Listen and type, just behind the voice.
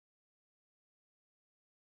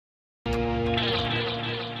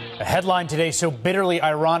A headline today so bitterly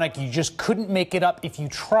ironic you just couldn't make it up if you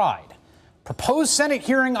tried. Proposed Senate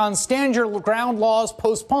hearing on stand your ground laws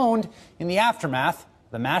postponed in the aftermath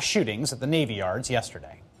of the mass shootings at the Navy Yards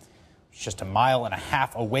yesterday. It's just a mile and a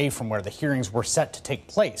half away from where the hearings were set to take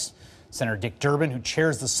place. Senator Dick Durbin, who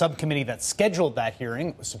chairs the subcommittee that scheduled that hearing,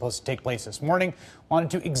 it was supposed to take place this morning,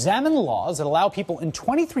 wanted to examine the laws that allow people in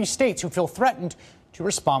 23 states who feel threatened to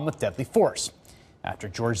respond with deadly force. After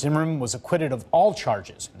George Zimmerman was acquitted of all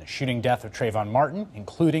charges in the shooting death of Trayvon Martin,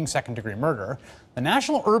 including second-degree murder, the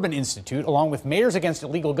National Urban Institute, along with Mayors Against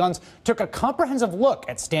Illegal Guns, took a comprehensive look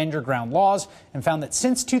at stand your ground laws and found that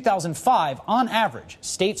since 2005, on average,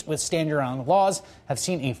 states with stand your ground laws have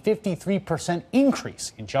seen a 53%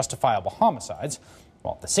 increase in justifiable homicides,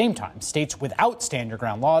 while at the same time, states without stand your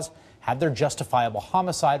ground laws had their justifiable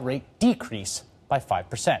homicide rate decrease by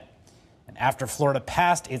 5%. And after Florida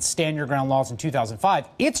passed its stand your ground laws in 2005,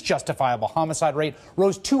 its justifiable homicide rate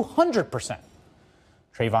rose 200%.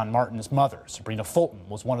 Trayvon Martin's mother, Sabrina Fulton,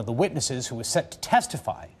 was one of the witnesses who was set to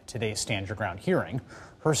testify at today's stand your ground hearing.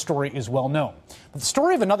 Her story is well known. But the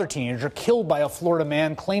story of another teenager killed by a Florida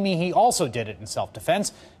man claiming he also did it in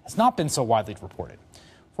self-defense has not been so widely reported.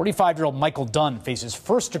 45-year-old Michael Dunn faces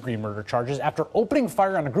first-degree murder charges after opening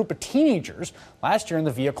fire on a group of teenagers last year in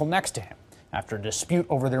the vehicle next to him, after a dispute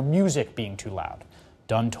over their music being too loud.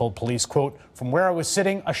 Dunn told police, quote, "From where I was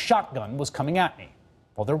sitting, a shotgun was coming at me."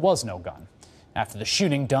 Well, there was no gun. After the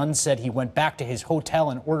shooting, Dunn said he went back to his hotel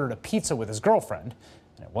and ordered a pizza with his girlfriend.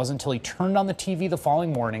 And it wasn't until he turned on the TV the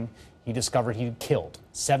following morning he discovered he had killed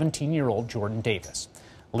 17-year-old Jordan Davis.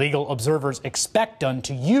 Legal observers expect Dunn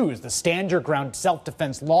to use the stand your ground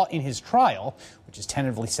self-defense law in his trial, which is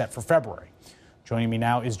tentatively set for February. Joining me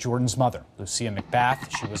now is Jordan's mother, Lucy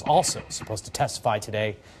McBath. She was also supposed to testify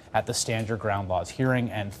today at the Stand Your Ground Laws hearing.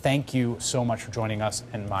 And thank you so much for joining us.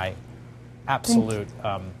 And my absolute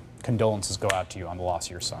condolences go out to you on the loss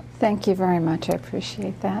of your son. Thank you very much. I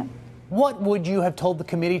appreciate that. What would you have told the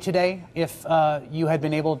committee today if you had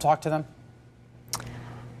been able to talk to them?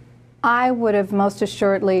 I would have most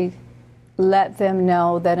assuredly let them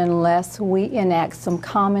know that unless we enact some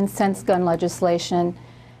common sense gun legislation,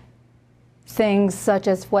 things such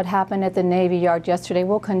as what happened at the Navy Yard yesterday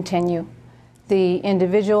will continue. The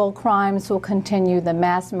individual crimes will continue. The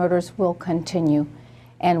mass murders will continue.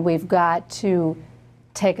 And we've got to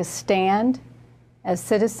take a stand. As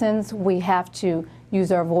citizens, we have to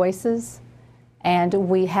use our voices, and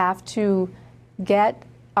we have to get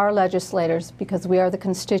our legislators, because we are the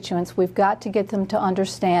constituents, we've got to get them to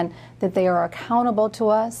understand that they are accountable to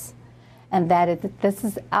us, and that this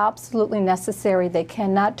is absolutely necessary. They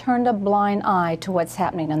cannot turn a blind eye to what's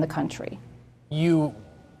happening in the country. You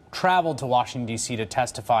traveled to Washington, D.C. to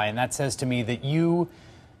testify, and that says to me that you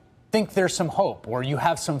think there's some hope, or you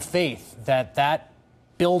have some faith that that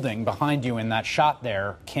building behind you in that shot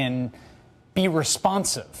there can be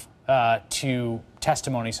responsive to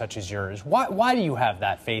testimony such as yours. Why do you have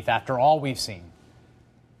that faith after all we've seen?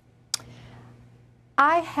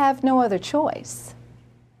 I have no other choice.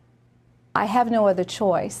 I have no other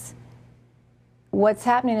choice. What's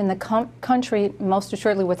happening in the country, most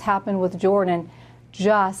assuredly what's happened with Jordan,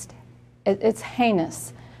 it's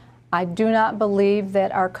heinous. I do not believe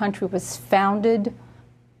that our country was founded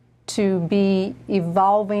to be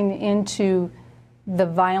evolving into the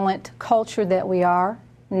violent culture that we are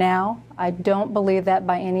now. I don't believe that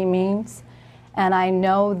by any means. And I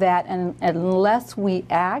know that unless we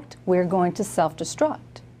act, we're going to self-destruct.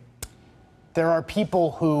 There are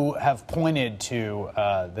people who have pointed to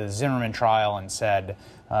the Zimmerman trial and said,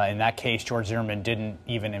 in that case, George Zimmerman didn't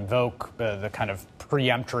even invoke the kind of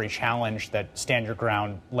preemptory challenge that stand your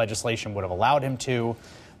ground legislation would have allowed him to,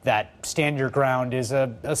 that stand your ground is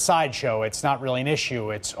a sideshow. It's not really an issue.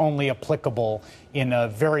 It's only applicable in a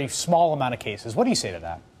very small amount of cases. What do you say to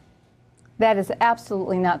that? That is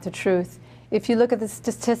absolutely not the truth. If you look at the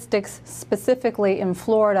statistics specifically in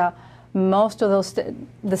Florida, most of those,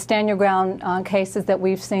 the stand your ground cases that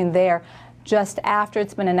we've seen there, just after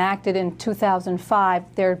it's been enacted in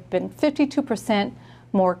 2005, there have been 52%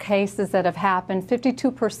 more cases that have happened,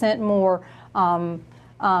 52% more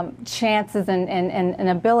chances and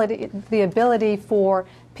the ability for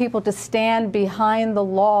people to stand behind the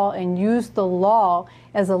law and use the law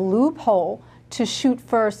as a loophole to shoot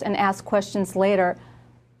first and ask questions later.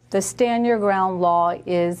 The stand your ground law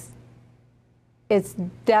it's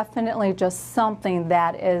definitely just something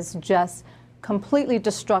that is just completely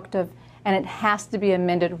destructive, and it has to be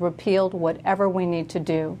amended, repealed, whatever we need to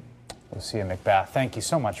do. Lucy McBath, thank you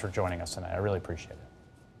so much for joining us tonight. I really appreciate it.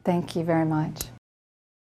 Thank you very much.